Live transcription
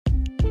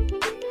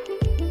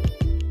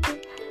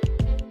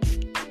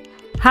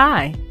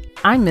Hi,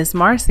 I'm Miss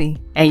Marcy,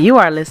 and you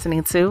are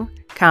listening to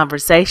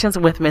Conversations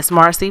with Miss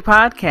Marcy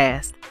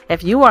podcast.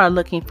 If you are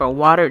looking for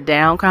watered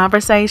down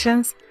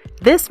conversations,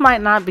 this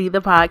might not be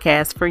the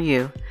podcast for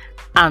you.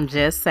 I'm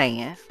just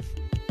saying.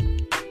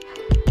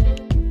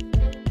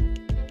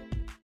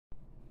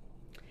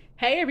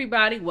 Hey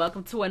everybody,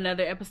 welcome to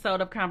another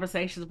episode of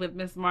Conversations with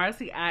Miss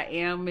Marcy. I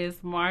am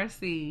Miss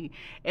Marcy.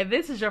 If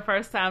this is your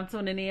first time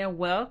tuning in,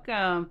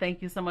 welcome.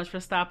 Thank you so much for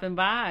stopping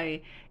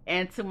by.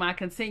 And to my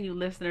continued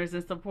listeners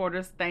and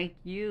supporters, thank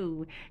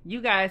you.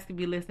 You guys can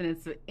be listening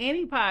to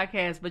any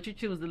podcast, but you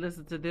choose to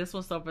listen to this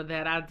one. So for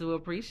that, I do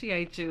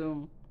appreciate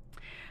you.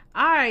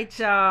 All right,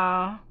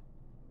 y'all.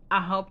 I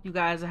hope you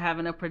guys are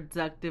having a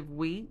productive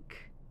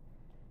week.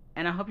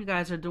 And I hope you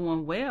guys are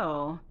doing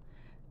well.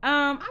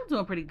 I'm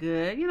doing pretty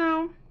good,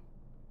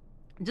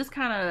 just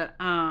kind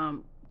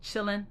of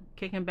chilling,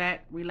 kicking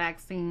back,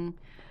 relaxing,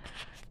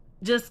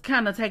 just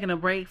kind of taking a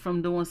break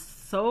from doing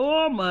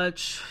so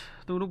much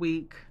through the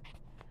week,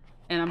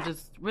 and I'm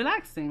just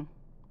relaxing.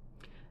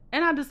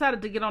 And I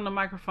decided to get on the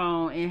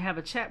microphone and have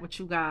a chat with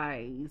you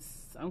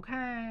guys,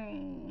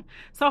 okay?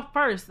 So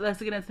first,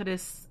 let's get into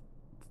this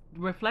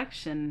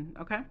reflection,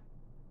 okay?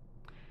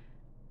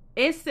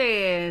 It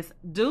says,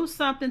 do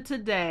something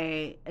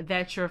today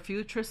that your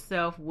future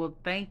self will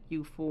thank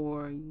you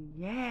for.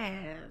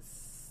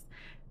 Yes.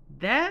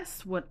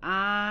 That's what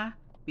I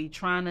be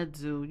trying to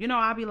do.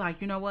 I'll be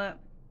like, you know what?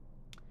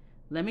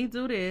 Let me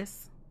do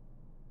this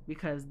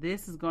because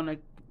this is going to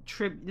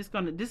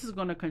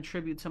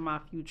contribute to my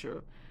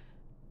future.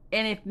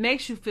 And it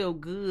makes you feel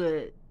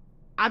good.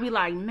 I'll be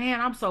like,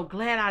 man, I'm so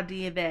glad I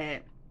did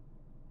that.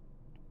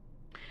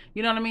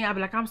 You know what I mean? I'll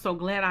be like, I'm so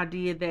glad I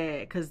did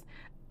that because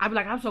I'd be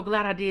like, I'm so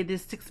glad I did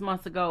this 6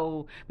 months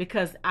ago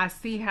because I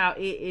see how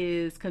it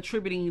is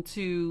contributing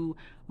to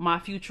my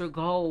future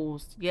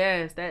goals.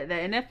 Yes,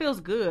 and that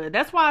feels good.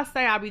 That's why I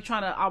say I be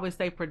trying to always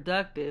stay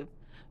productive.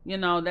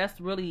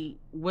 That's really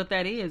what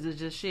that is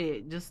just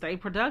shit. Just stay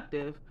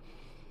productive.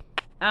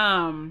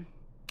 So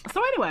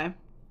anyway,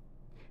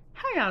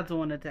 how y'all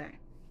doing today?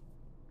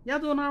 Y'all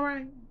doing all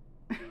right?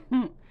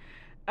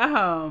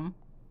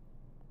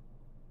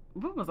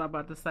 What was I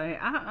about to say?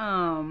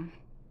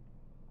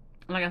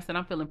 Like I said,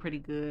 I'm feeling pretty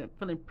good.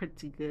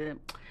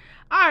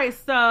 All right,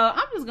 so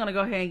I'm just going to go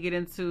ahead and get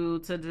into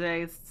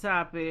today's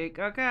topic,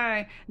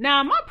 okay?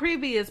 Now, my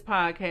previous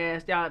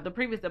podcast, y'all, the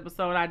previous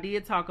episode, I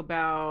did talk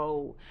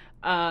about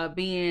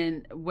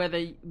being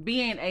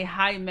a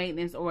high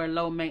maintenance or a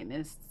low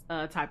maintenance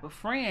type of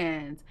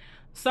friend.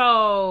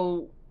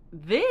 So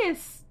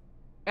this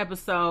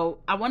episode,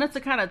 I wanted to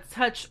kind of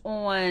touch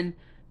on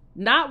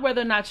not whether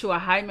or not you're a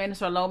high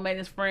maintenance or low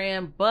maintenance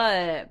friend,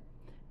 but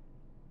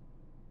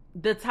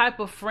the type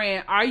of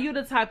friend. Are you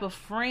the type of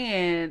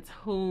friend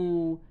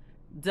who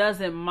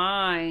doesn't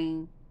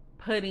mind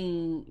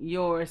putting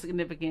your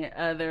significant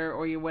other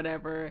or your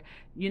whatever,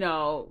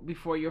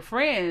 before your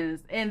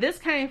friends? And this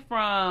came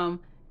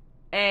from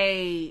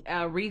a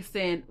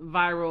recent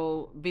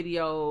viral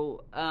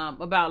video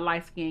about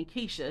light-skinned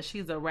Keisha.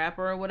 She's a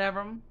rapper or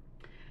whatever.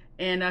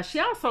 And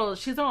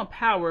she's on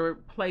Power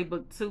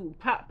Book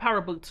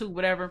 2,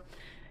 whatever.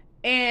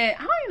 And I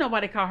don't even know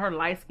why they call her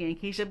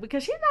light-skinned Keisha,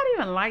 because she's not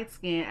even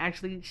light-skinned,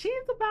 actually. She's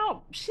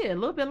about, a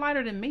little bit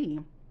lighter than me.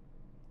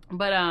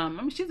 But,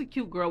 she's a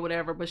cute girl,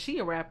 whatever, but she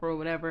a rapper or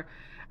whatever.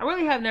 I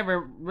really have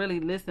never really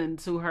listened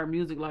to her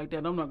music like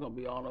that. I'm not going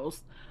to be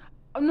honest.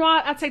 No,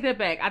 I take that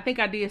back. I think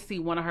I did see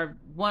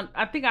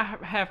I think I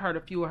have heard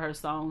a few of her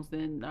songs.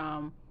 And,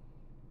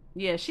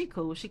 yeah, she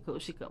cool.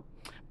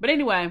 But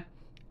anyway,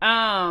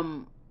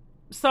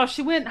 so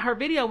her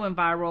video went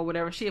viral or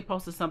whatever. She had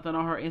posted something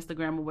on her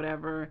Instagram or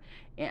whatever,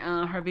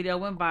 and her video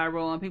went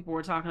viral and people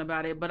were talking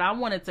about it. But I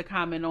wanted to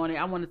comment on it.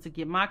 I wanted to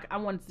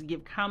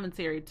give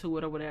commentary to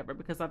it or whatever,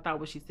 because I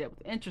thought what she said was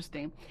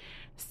interesting.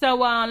 So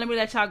let me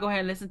let y'all go ahead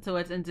and listen to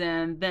it,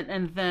 and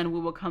then we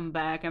will come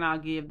back and I'll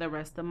give the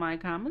rest of my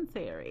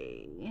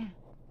commentary.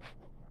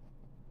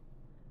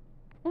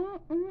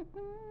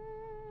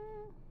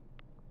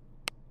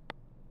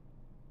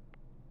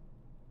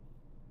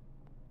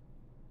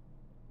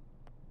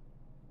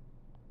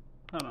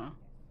 Hold on.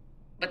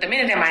 But the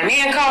minute that my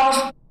man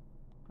calls,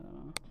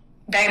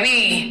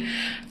 baby,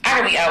 I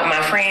could be out with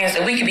my friends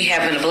and we could be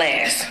having a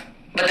blast.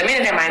 But the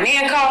minute that my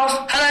man calls,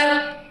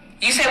 hello,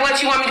 you said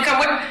what, you want me to come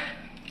with?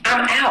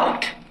 I'm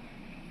out.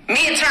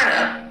 Me and turn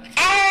up.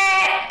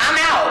 I'm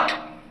out.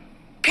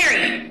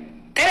 Period.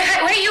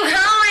 Where you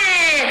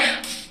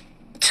going?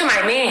 To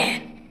my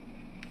man.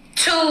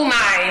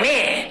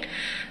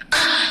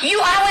 You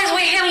always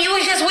with him. You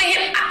was just with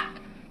him.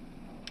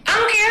 I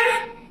don't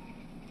care.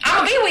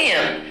 I'm going to be with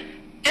him.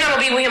 And I'm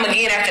going to be with him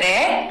again after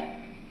that.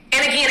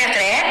 And again after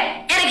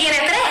that. And again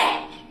after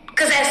that.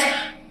 Because that's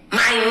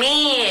my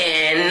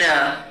man.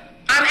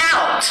 I'm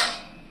out.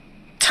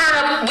 Turn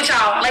up with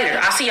y'all later.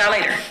 I'll see y'all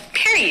later.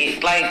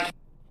 Period. Like,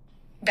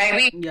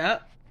 baby.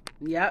 Yep.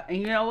 And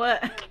you know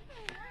what?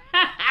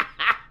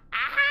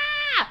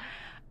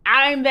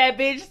 I'm that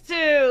bitch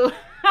too.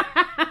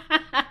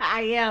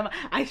 I am.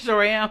 I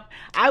sure am.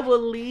 I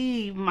will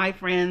leave my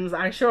friends.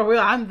 I sure will.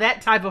 I'm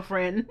that type of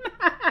friend.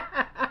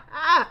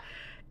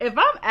 If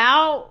I'm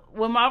out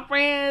with my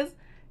friends,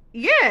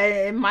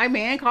 yeah, my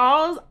man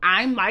calls,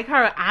 I'm like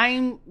her.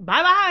 I'm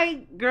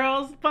bye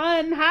girls,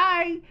 fun,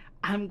 hi.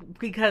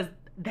 Because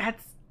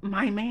that's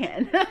my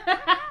man.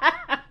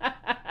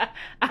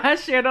 I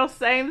share those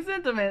same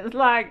sentiments.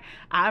 Like,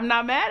 I'm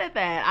not mad at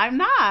that. I'm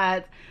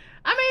not.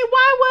 I mean,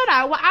 why would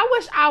I? Well, I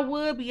wish I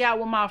would be out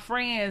with my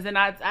friends, and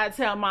I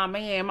tell my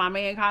man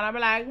kind of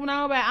be like,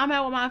 no, but I'm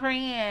out with my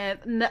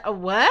friends. No,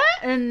 what?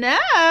 No,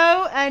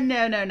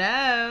 no,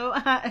 no,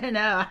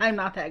 I'm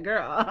not that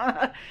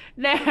girl.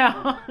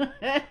 Now,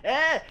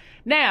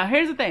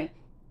 here's the thing.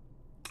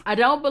 I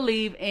don't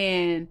believe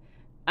in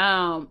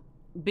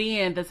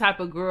being the type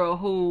of girl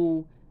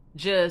who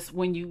just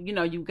when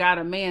you got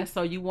a man,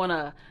 so you want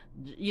to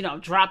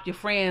drop your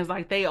friends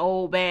like they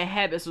old bad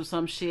habits or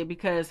some shit.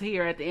 Because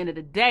here at the end of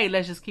the day,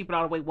 let's just keep it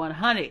all the way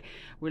 100.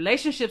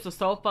 Relationships are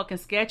so fucking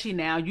sketchy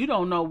now. You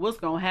don't know what's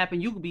gonna happen.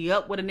 You could be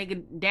up with a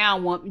nigga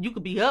down one. You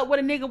could be up with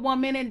a nigga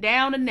 1 minute,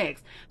 down the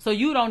next. So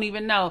you don't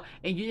even know.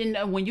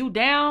 And when you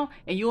down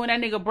and you and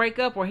that nigga break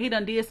up, or he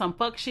done did some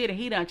fuck shit and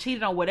he done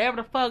cheated on whatever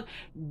the fuck,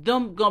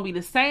 them gonna be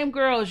the same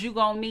girls you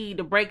gonna need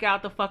to break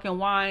out the fucking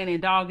wine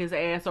and dog his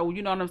ass, or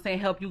you know what I'm saying,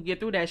 help you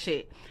get through that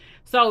shit.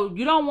 So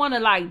you don't want to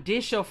like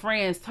dish your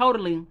friends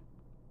totally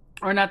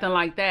or nothing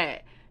like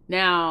that.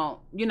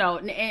 Now,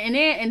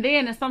 and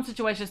then in some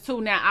situations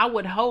too, now I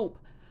would hope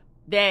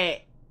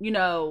that,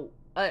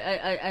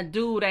 a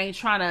dude ain't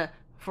trying to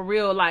for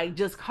real like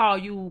just call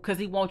you because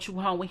he wants you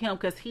home with him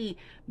because he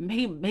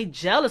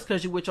jealous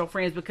because you with your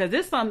friends. Because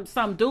there's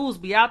some dudes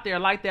be out there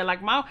like that.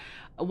 Like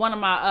one of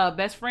my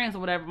best friends or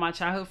whatever, my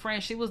childhood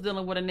friend, she was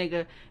dealing with a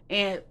nigga,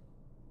 and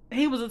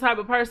he was the type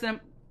of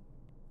person,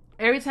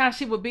 every time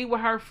she would be with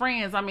her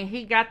friends, I mean,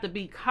 he got to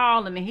be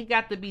calling and he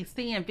got to be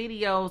seeing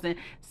videos and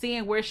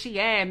seeing where she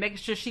at, making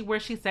sure she where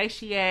she say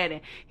she at,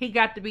 and he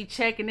got to be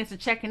checking this and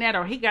checking that,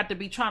 or he got to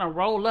be trying to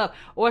roll up,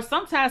 or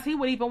sometimes he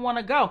would even want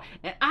to go.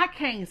 And I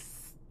can't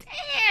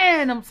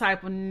stand them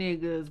type of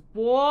niggas,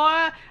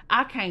 boy.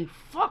 I can't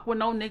fuck with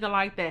no nigga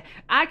like that.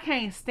 I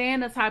can't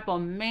stand the type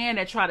of man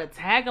that try to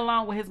tag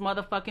along with his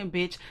motherfucking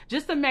bitch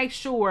just to make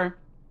sure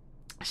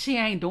she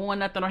ain't doing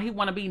nothing, or he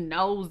want to be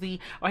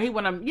nosy, or he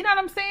want to, you know what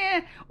I'm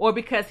saying, or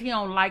because he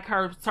don't like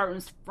her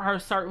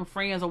certain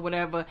friends or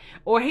whatever,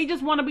 or he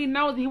just want to be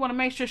nosy. He want to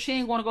make sure she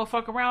ain't going to go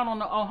fuck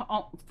around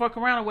fuck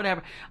around or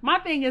whatever. My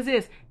thing is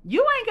this: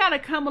 you ain't got to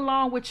come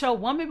along with your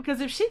woman, because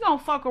if she gonna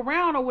fuck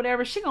around or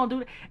whatever, she gonna do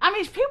that. I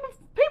mean, people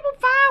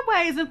find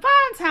ways and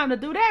find time to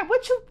do that.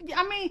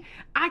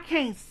 I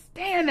can't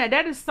stand that.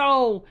 That is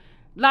so.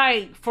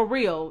 Like, for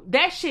real,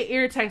 that shit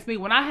irritates me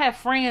when I have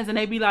friends and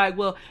they be like,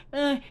 well,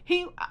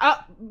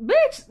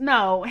 bitch,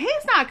 no,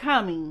 he's not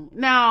coming.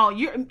 Now,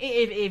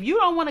 if you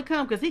don't want to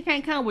come because he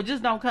can't come, well,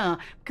 just don't come,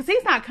 because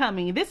he's not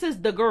coming. This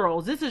is the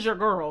girls. This is your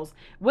girls.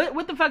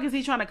 What the fuck is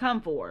he trying to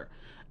come for?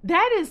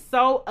 That is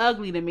so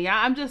ugly to me.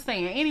 I'm just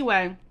saying.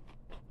 Anyway,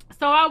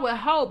 so I would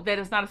hope that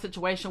it's not a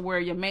situation where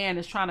your man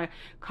is trying to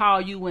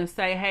call you and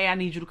say, hey, I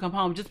need you to come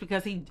home, just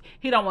because he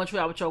don't want you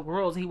out with your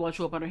girls. He wants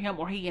you up under him,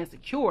 or he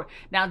insecure.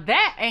 Now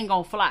that ain't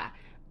gonna fly.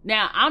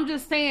 Now I'm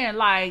just saying,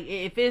 like,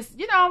 if it's,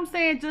 you know what I'm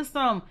saying, just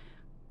some,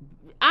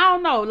 I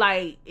don't know,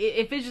 like,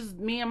 if it's just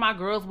me and my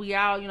girls, we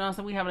out, you know what I'm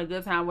saying, we having a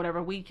good time,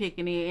 whatever, we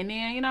kicking it, and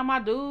then, my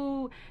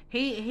dude,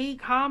 he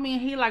called me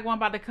and he like, well, I'm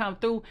about to come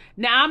through.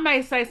 Now I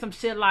may say some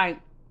shit like,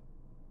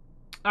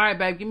 all right,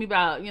 babe, give me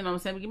about, you know what I'm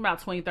saying, give me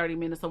about 20, 30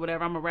 minutes or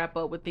whatever. I'm going to wrap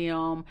up with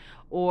them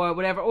or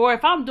whatever. Or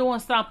if I'm doing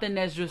something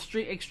that's just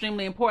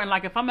extremely important,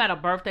 like if I'm at a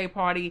birthday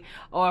party,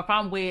 or if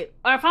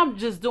I'm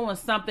just doing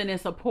something in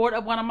support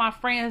of one of my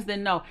friends,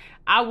 then no,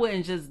 I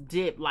wouldn't just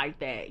dip like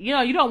that.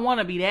 You don't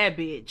want to be that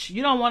bitch.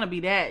 You don't want to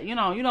be that. You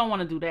don't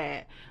want to do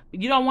that.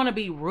 You don't want to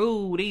be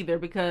rude either,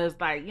 because,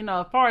 like,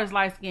 as far as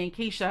light-skinned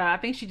Keisha, I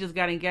think she just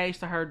got engaged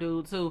to her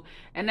dude too.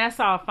 And that's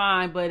all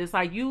fine, but it's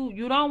like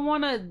you don't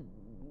want to,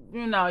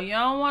 you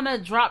don't want to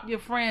drop your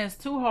friends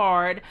too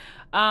hard,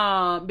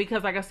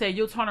 because, like I said,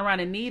 you'll turn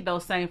around and need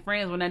those same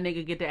friends when that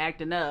nigga get to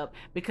acting up,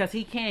 because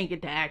he can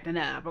get to acting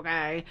up,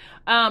 okay?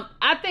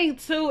 I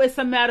think, too, it's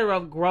a matter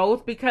of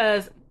growth,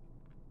 because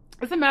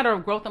it's a matter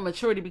of growth and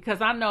maturity,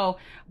 because I know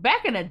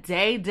back in the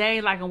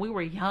day, like when we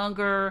were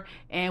younger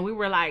and we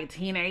were like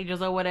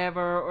teenagers or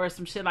whatever, or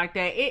some shit like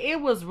that, it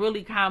was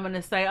really common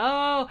to say,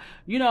 oh,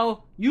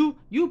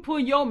 you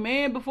put your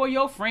man before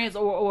your friends,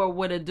 or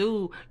with a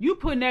dude, you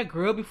putting that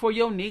girl before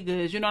your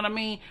niggas, you know what I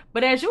mean?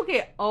 But as you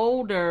get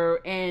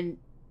older and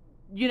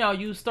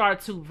you start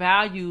to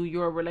value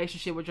your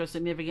relationship with your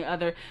significant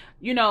other,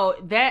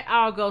 that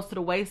all goes to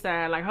the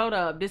wayside. Like, hold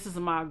up, this is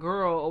my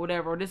girl or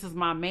whatever, or this is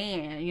my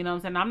man, you know what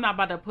I'm saying? I'm not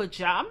about to put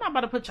y'all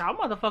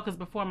motherfuckers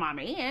before my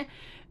man.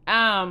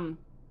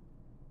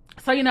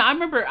 So,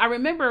 I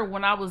remember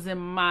when I was in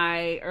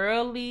my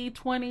early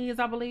 20s,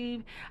 I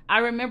believe, I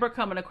remember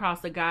coming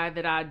across a guy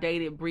that I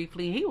dated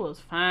briefly. He was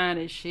fine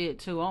as shit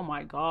too. Oh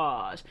my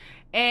gosh.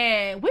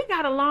 And we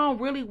got along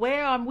really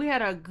well, and we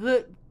had a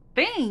good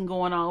thing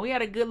going on. We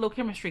had a good little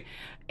chemistry.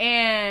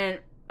 And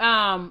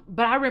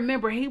but I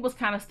remember he was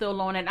kind of still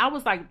on it. I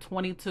was like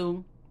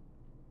 22.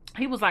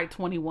 He was like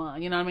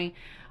 21, you know what I mean?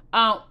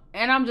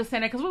 And I'm just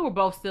saying that because we were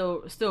both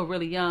still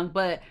really young,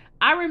 but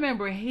I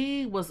remember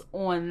he was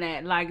on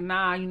that, like,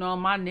 nah, you know,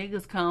 my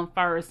niggas come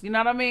first. You know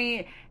what I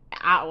mean?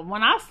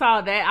 When I saw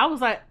that, I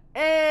was like,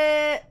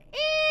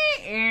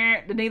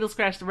 the needle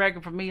scratched the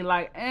record for me,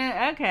 like,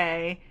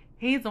 okay,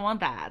 he's on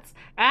that.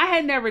 I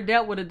had never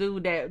dealt with a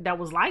dude that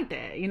was like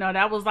that. You know,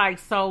 that was like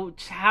so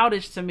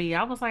childish to me.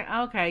 I was like,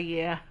 okay,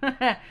 yeah.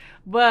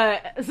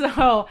 But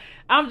so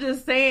I'm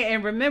just saying,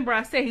 and remember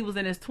I said he was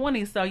in his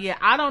 20s, so yeah,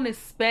 I don't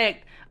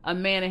expect a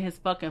man in his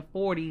fucking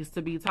 40s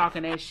to be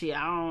talking that shit.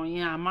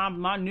 Yeah, my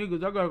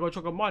niggas, I gotta go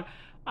check them out.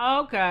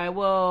 Okay,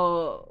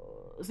 well,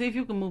 see if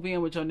you can move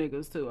in with your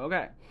niggas too,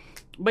 okay?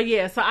 But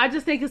yeah, so I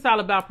just think it's all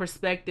about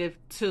perspective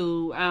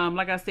too.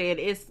 Like I said,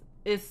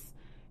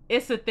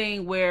 it's a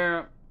thing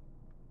where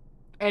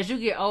as you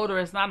get older,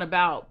 it's not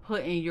about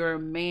putting your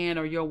man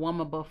or your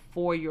woman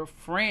before your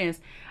friends.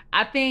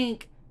 I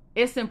think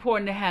it's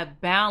important to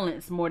have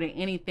balance more than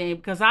anything,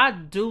 because I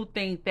do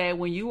think that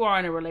when you are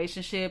in a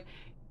relationship,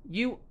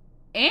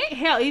 and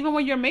hell, even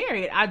when you're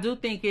married, I do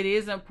think it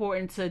is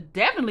important to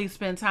definitely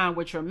spend time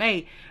with your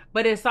mate,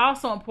 but it's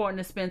also important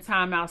to spend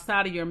time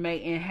outside of your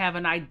mate and have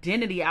an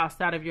identity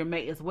outside of your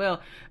mate as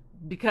well,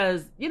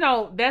 because, you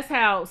know, that's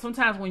how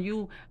sometimes when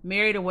you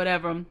married or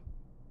whatever,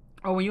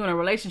 or when you're in a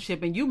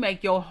relationship and you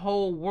make your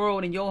whole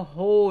world and your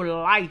whole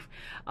life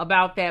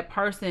about that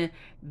person,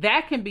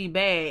 that can be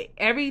bad.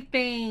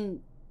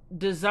 Everything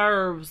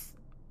deserves,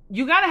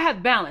 you gotta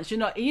have balance. You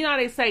know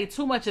they say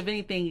too much of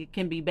anything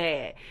can be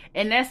bad,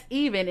 and that's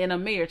even in a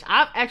marriage.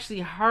 I've actually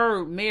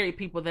heard married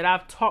people that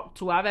I've talked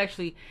to. I've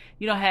actually,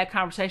 had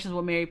conversations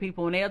with married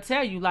people, and they'll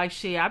tell you, like,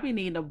 shit, I be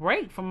needing a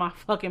break from my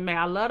fucking man.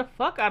 I love the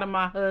fuck out of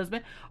my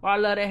husband, or I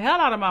love the hell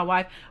out of my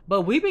wife,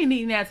 but we be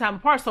needing that time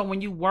apart. So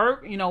when you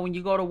work, when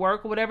you go to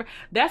work or whatever,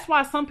 that's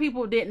why some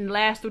people didn't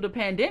last through the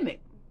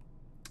pandemic,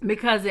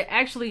 because it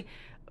actually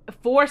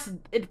forced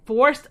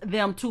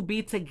them to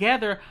be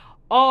together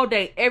all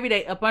day, every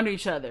day, up under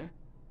each other.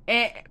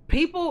 And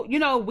people,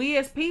 we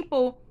as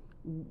people,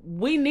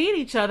 we need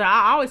each other.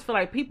 I always feel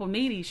like people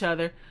need each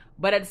other,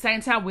 but at the same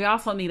time, we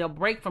also need a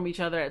break from each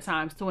other at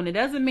times too. And it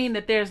doesn't mean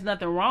that there's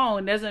nothing wrong.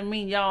 It doesn't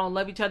mean y'all don't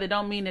love each other. It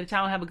don't mean that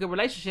y'all don't have a good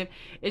relationship.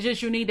 It's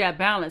just you need that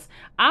balance.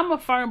 I'm a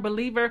firm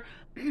believer,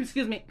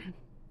 excuse me,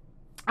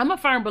 I'm a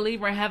firm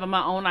believer in having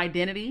my own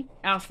identity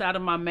outside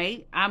of my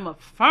mate. I'm a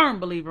firm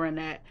believer in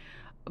that.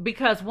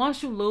 Because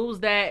once you lose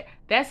that,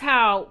 that's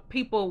how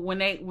people, when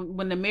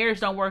the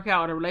marriage don't work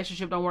out or the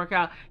relationship don't work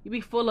out, you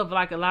be full of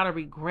like a lot of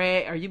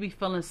regret, or you be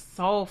feeling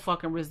so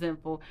fucking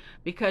resentful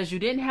because you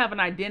didn't have an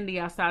identity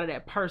outside of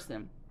that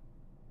person.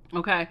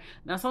 Okay,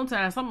 now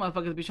sometimes some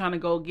motherfuckers be trying to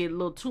go get a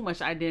little too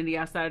much identity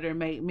outside of their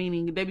mate,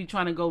 meaning they be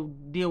trying to go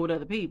deal with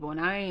other people,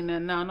 and I ain't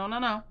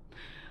no.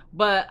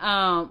 But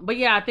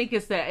yeah, I think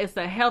it's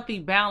a healthy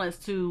balance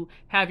to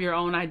have your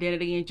own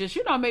identity and just,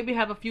 maybe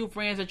have a few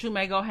friends that you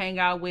may go hang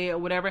out with or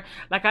whatever.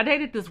 Like, I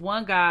dated this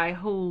one guy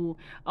who,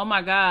 oh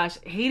my gosh,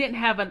 he didn't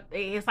have an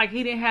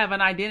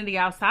identity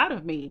outside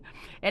of me.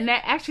 And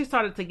that actually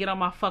started to get on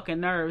my fucking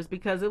nerves,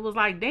 because it was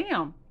like,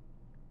 damn.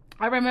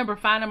 I remember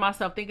finding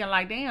myself thinking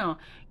like, damn,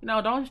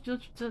 don't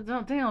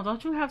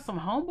you have some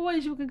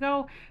homeboys you can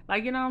go,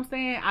 like, you know what I'm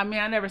saying? I mean,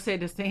 I never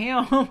said this to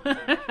him,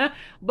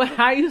 but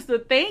I used to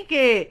think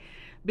it,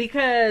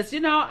 because,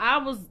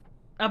 I've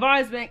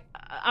always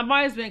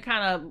been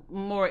kind of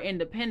more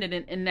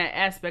independent in that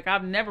aspect.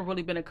 I've never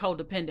really been a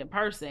codependent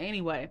person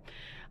anyway.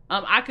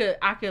 I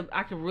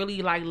could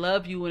really like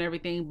love you and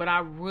everything, but I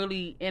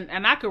really,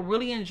 and I could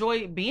really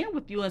enjoy being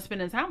with you and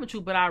spending time with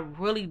you, but I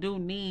really do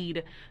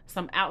need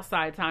some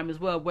outside time as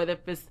well, whether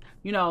if it's,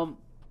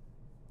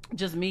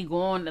 just me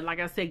going,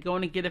 like I said,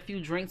 going to get a few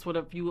drinks with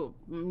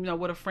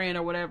with a friend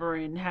or whatever,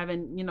 and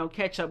having,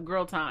 catch up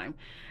girl time.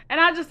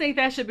 And I just think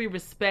that should be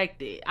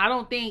respected. I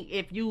don't think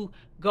if you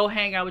go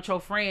hang out with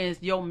your friends,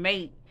 your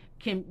mate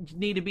can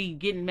need to be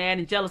getting mad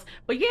and jealous.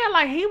 But yeah,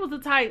 like, he was the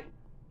type,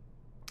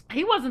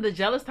 he wasn't the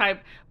jealous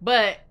type,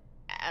 but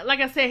like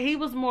I said, he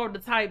was more of the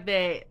type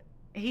that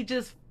he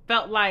just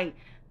felt like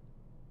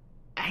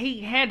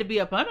he had to be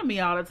up under me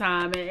all the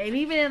time. And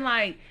even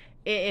like,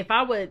 if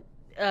I would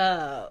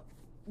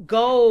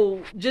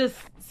go just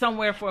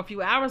somewhere for a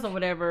few hours or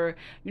whatever,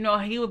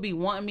 he would be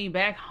wanting me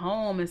back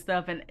home and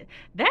stuff. And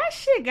that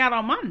shit got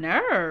on my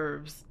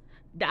nerves.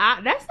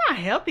 That's not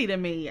healthy to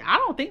me. I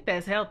don't think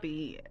that's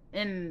healthy.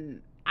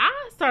 And I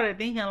started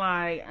thinking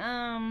like,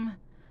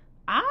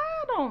 I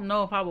don't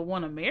know if I would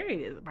want to marry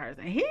this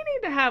person. He need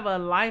to have a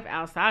life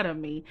outside of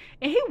me.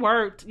 And he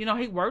worked,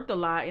 he worked a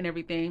lot and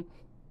everything.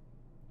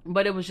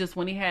 But it was just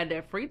when he had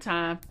that free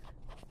time.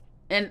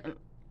 And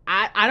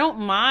I don't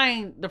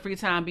mind the free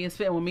time being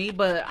spent with me.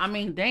 But, I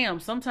mean, damn,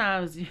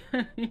 sometimes, you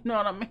know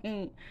what I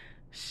mean?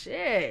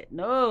 Shit,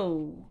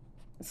 no.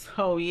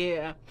 So,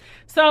 yeah.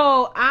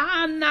 So,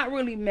 I'm not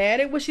really mad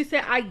at what she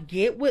said. I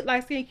get what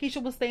Light Skin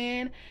Keisha was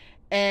saying.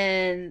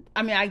 And,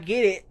 I mean, I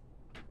get it.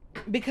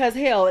 Because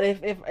hell,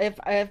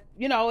 if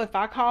you know, if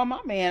I call my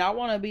man, I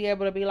want to be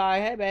able to be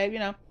like, hey babe, you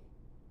know.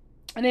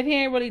 And if he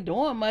ain't really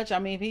doing much, I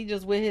mean, if he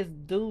just with his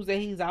dudes that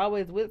he's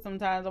always with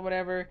sometimes or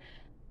whatever,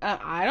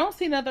 I don't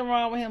see nothing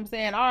wrong with him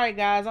saying, all right,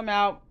 guys, I'm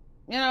out.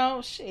 You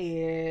know,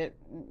 shit.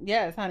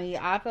 Yes, honey,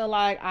 I feel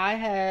like I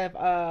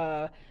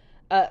have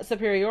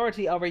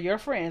superiority over your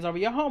friends, over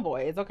your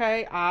homeboys,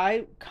 okay?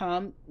 I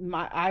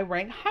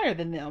rank higher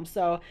than them,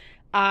 so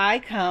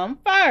I come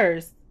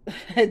first.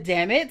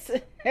 Damn it.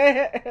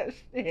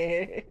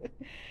 Shit.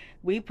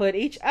 We put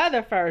each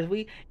other first.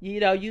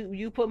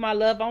 You put my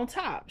love on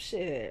top.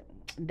 Shit.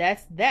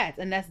 That's that,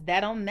 and that's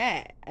that on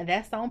that, and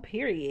that's on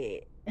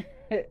period.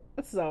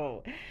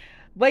 So,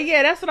 but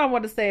yeah, that's what I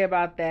want to say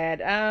about that.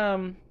 Tell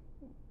me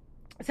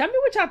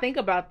what y'all think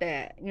about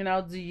that. You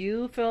know, do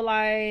you feel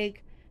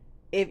like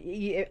if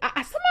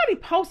somebody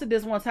posted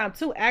this one time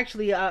too?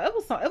 Actually, it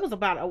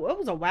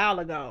was a while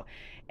ago,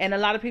 and a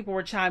lot of people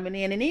were chiming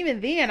in, and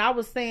even then, I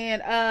was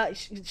saying,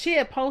 she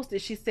had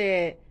posted. She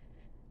said,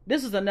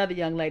 this was another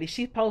young lady.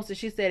 She posted.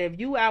 She said, if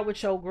you out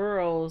with your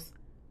girls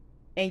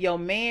and your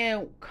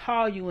man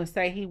call you and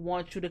say he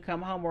wants you to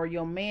come home, or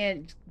your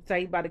man say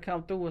he about to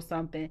come through or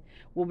something,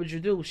 what would you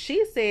do?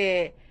 She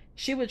said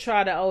she would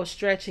try to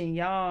stretch and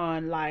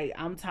yawn like,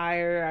 I'm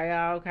tired.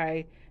 Yeah,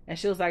 okay. And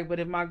she was like, but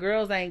if my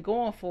girls ain't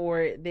going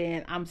for it,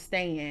 then I'm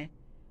staying.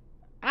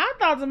 I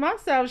thought to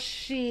myself,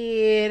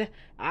 shit,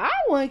 I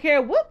wouldn't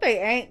care what they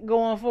ain't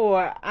going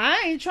for.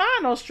 I ain't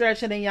trying no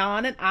stretching and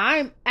yawning.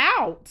 I'm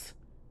out.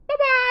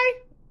 Bye-bye.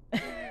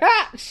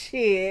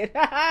 Shit.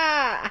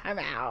 I'm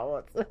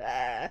out.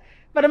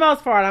 For the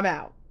most part, I'm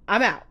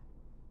out.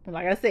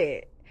 Like I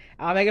said,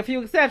 I'll make a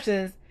few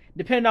exceptions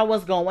depending on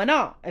what's going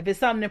on. If it's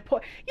something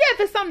important, if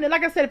it's something,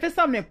 like I said, if it's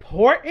something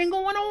important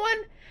going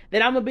on,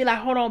 then I'm gonna be like,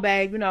 hold on,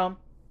 babe, you know,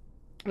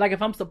 like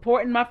if I'm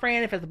supporting my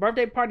friend, if it's a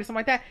birthday party, something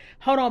like that,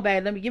 hold on,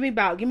 babe, give me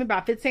about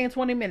 15,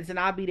 20 minutes and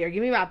I'll be there.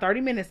 Give me about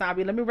 30 minutes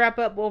and let me wrap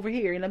up over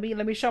here. And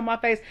let me show my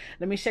face.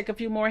 Let me shake a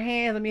few more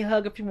hands. Let me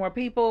hug a few more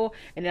people,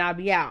 and then I'll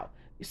be out.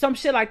 Some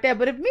shit like that.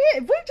 But if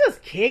we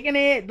just kicking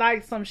it,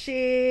 like some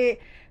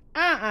shit,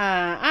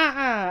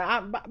 bye-bye.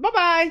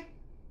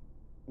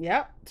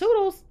 Yep.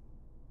 Toodles.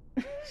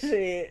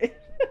 Shit.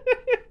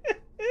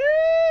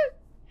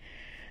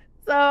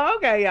 So,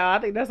 okay, y'all. I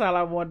think that's all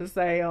I wanted to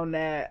say on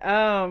that.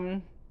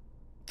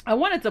 I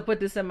wanted to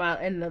put this in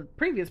the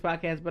previous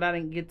podcast, but I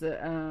didn't get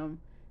to.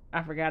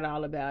 I forgot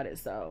all about it.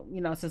 So,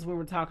 you know, since we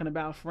were talking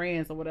about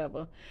friends or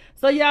whatever.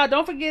 So, y'all,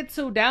 don't forget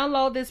to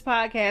download this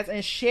podcast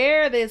and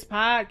share this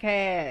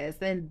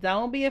podcast. And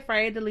don't be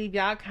afraid to leave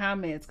y'all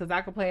comments, because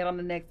I can play it on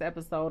the next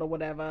episode or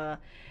whatever.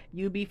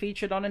 You be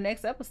featured on the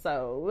next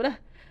episode.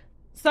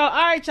 So, all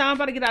right, y'all, I'm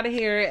about to get out of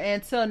here.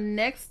 Until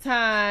next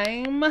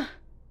time,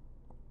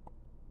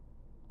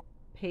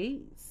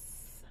 peace.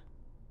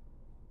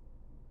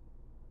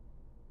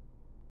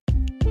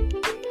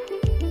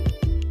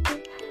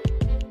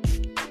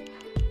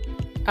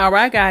 All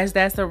right, guys,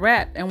 that's a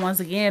wrap. And once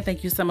again,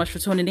 thank you so much for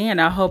tuning in.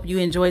 I hope you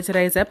enjoyed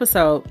today's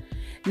episode.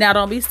 Now,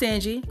 don't be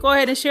stingy. Go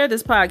ahead and share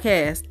this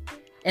podcast.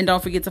 And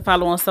don't forget to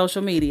follow on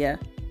social media.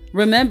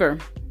 Remember,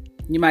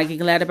 you might get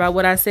glad about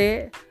what I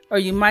said, or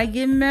you might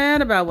get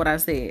mad about what I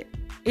said.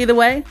 Either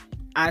way,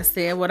 I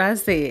said what I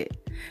said.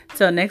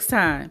 Till next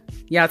time,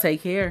 y'all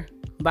take care.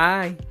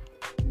 Bye.